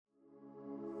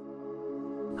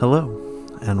Hello,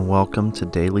 and welcome to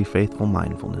Daily Faithful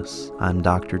Mindfulness. I'm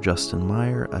Dr. Justin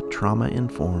Meyer, a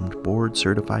trauma-informed,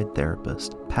 board-certified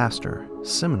therapist, pastor,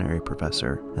 seminary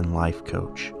professor, and life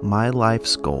coach. My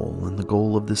life's goal and the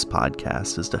goal of this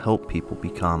podcast is to help people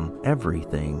become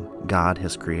everything God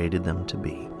has created them to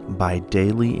be by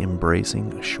daily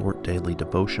embracing a short daily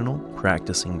devotional,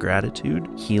 practicing gratitude,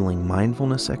 healing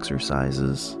mindfulness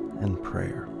exercises, and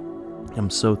prayer.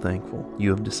 I'm so thankful you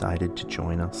have decided to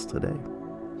join us today.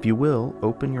 If you will,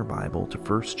 open your Bible to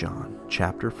 1 John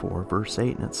chapter 4, verse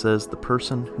 8, and it says, "The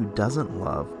person who doesn't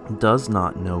love does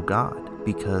not know God,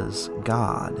 because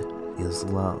God is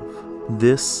love."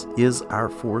 This is our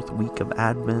fourth week of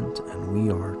Advent, and we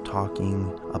are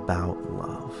talking about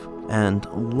love. And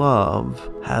love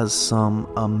has some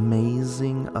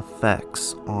amazing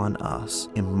effects on us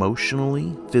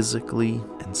emotionally, physically,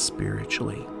 and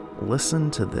spiritually. Listen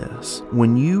to this.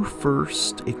 When you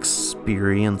first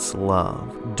experience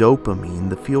love,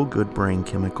 dopamine, the feel-good brain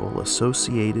chemical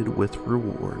associated with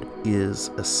reward,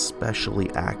 is especially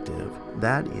active.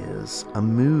 That is a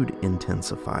mood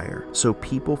intensifier, so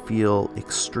people feel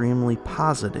extremely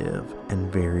positive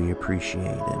and very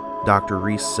appreciated. Dr.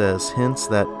 Reese says, hence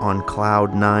that on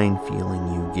cloud 9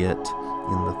 feeling you get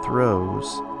in the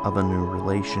throes of a new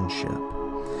relationship.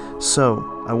 So,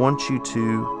 I want you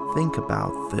to think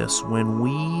about this. When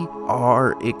we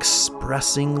are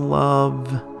expressing love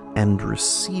and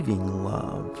receiving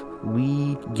love,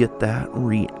 we get that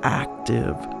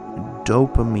reactive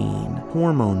dopamine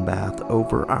hormone bath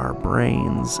over our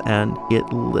brains, and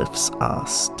it lifts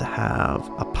us to have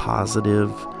a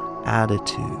positive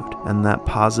attitude. And that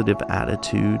positive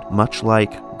attitude, much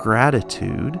like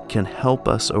gratitude, can help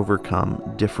us overcome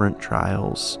different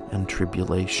trials and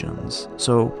tribulations.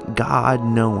 So God,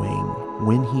 knowing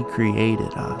when He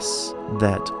created us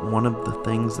that one of the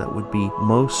things that would be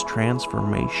most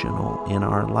transformational in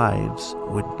our lives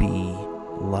would be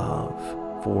love,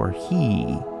 for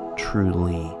He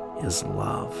truly is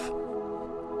love.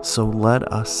 So let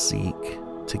us seek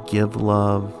to give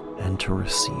love and to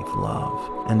receive love.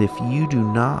 And if you do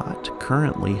not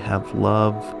currently have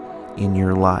love in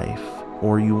your life,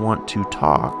 or you want to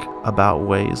talk about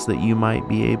ways that you might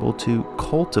be able to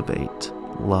cultivate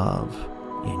love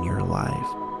in your life,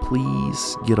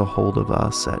 please get a hold of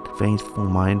us at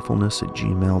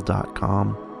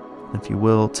faithfulmindfulness@gmail.com. If you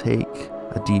will, take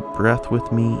a deep breath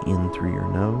with me in through your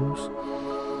nose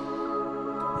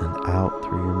and out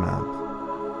through your mouth.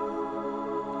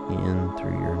 In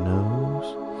through your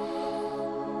nose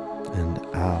and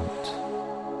out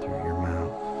through your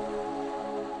mouth.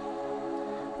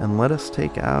 And let us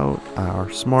take out our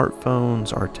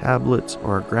smartphones, our tablets,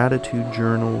 or our gratitude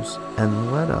journals,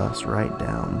 and let us write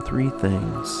down 3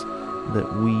 things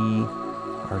that we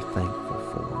are thankful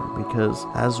for. Because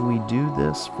as we do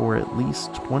this for at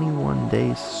least 21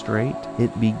 days straight,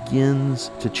 it begins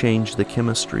to change the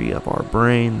chemistry of our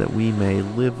brain, that we may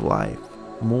live life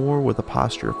more with a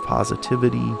posture of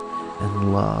positivity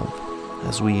and love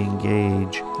as we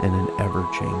engage in an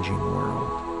ever-changing world.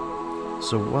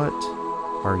 So what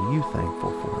are you thankful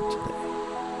for today?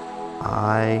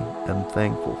 I am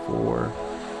thankful for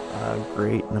a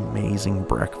great and amazing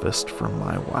breakfast from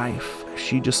my wife.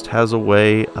 She just has a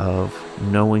way of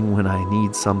knowing when I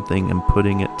need something and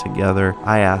putting it together.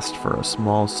 I asked for a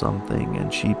small something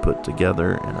and she put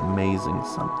together an amazing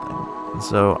something. And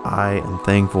so I am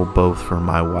thankful both for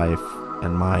my wife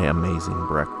and my amazing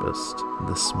breakfast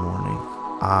this morning.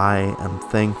 I am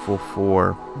thankful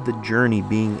for the journey,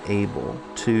 being able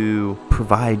to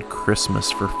provide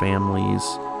Christmas for families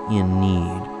in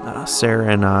need. Sarah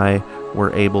and I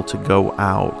were able to go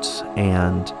out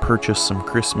and purchase some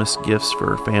Christmas gifts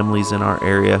for families in our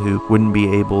area who wouldn't be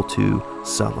able to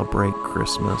celebrate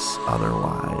Christmas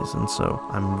otherwise. And so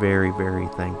I'm very, very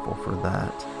thankful for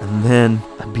that. And then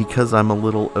because I'm a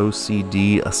little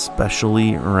OCD,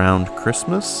 especially around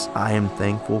Christmas, I am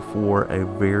thankful for a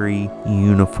very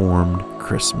uniformed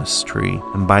Christmas tree.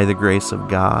 And by the grace of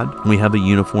God, we have a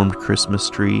uniformed Christmas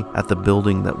tree at the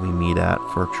building that we meet at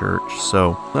for church.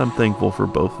 So I'm thankful for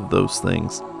both of those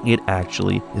things. It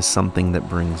actually is something that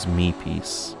brings me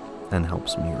peace and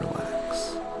helps me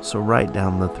relax. So write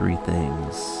down the 3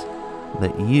 things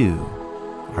that you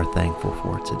are thankful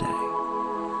for today.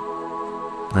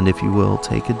 And if you will,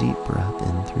 take a deep breath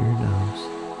in through your nose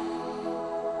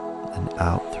and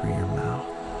out through your mouth.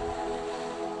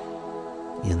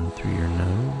 In through your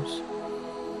nose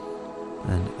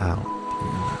and out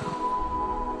through your mouth.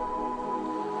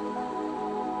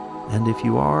 And if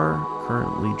you are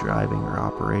currently driving or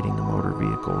operating a motor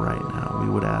vehicle right now, we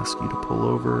would ask you to pull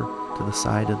over to to the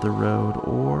side of the road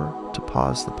or to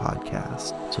pause the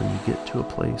podcast so you get to a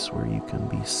place where you can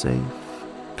be safe,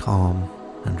 calm,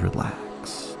 and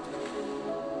relaxed.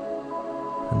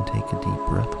 And take a deep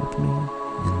breath with me,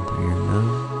 in through your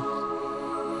nose,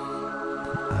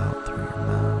 and out through your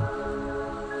mouth,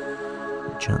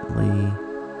 gently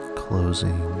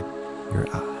closing your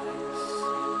eyes.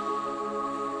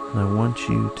 And I want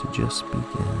you to just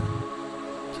begin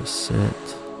to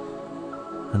sit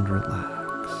and relax.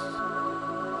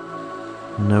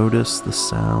 Notice the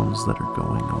sounds that are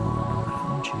going on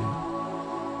around you.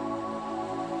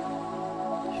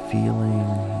 Feeling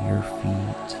your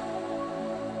feet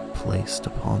placed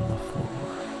upon the floor.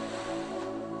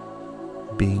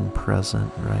 Being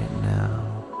present right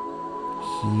now,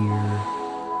 here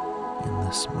in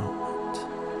this moment.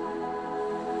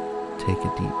 Take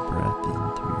a deep breath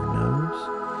in through your nose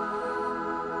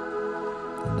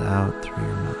and out through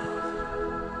your mouth.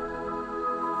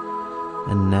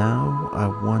 And now I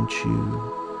want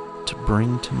you to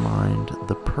bring to mind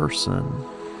the person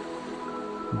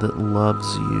that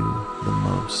loves you the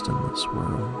most in this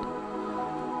world.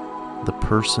 The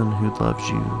person who loves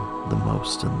you the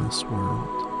most in this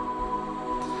world.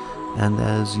 And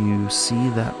as you see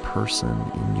that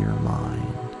person in your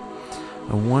mind,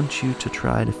 I want you to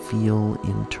try to feel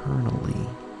internally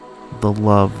the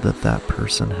love that that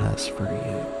person has for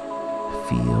you.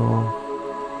 Feel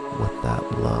what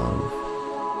that love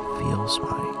feels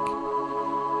like.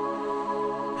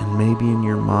 And maybe in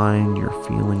your mind you're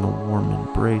feeling a warm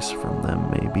embrace from them.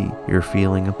 Maybe you're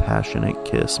feeling a passionate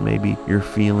kiss. Maybe you're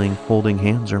feeling holding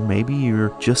hands, or maybe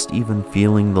you're just even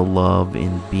feeling the love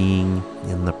in being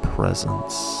in the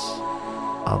presence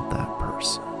of that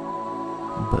person.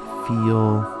 But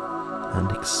feel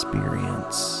and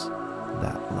experience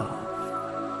that love.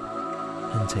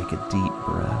 And take a deep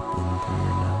breath in through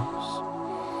your nose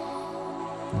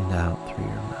and out through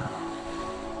your mouth.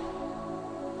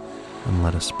 And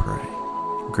let us pray.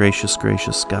 Gracious,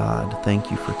 gracious God, thank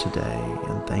you for today,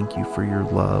 and thank you for your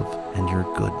love and your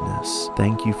goodness.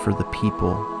 Thank you for the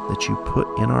people that you put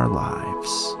in our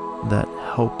lives that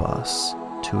help us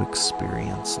to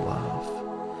experience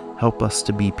love. Help us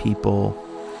to be people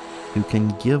who can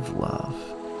give love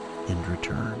in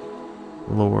return.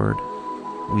 Lord,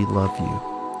 we love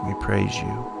you, we praise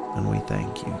you, and we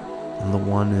thank you. And the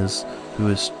one who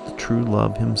is the true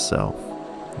love himself,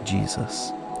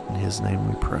 Jesus. In his name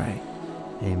we pray.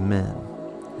 Amen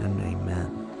and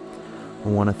amen. I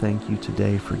want to thank you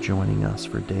today for joining us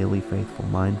for Daily Faithful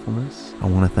Mindfulness. I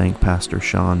want to thank Pastor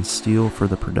Sean Steele for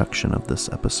the production of this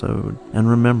episode. And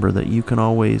remember that you can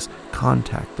always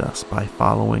contact us by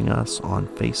following us on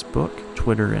Facebook,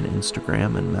 Twitter, and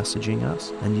Instagram, and messaging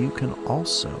us. And you can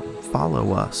also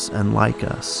follow us and like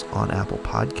us on Apple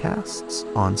Podcasts,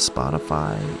 on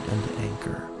Spotify, and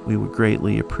Anchor. We would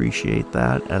greatly appreciate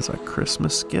that as a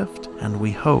Christmas gift, and we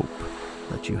hope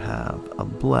that you have a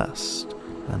blessed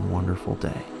and wonderful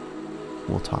day.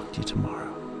 We'll talk to you tomorrow.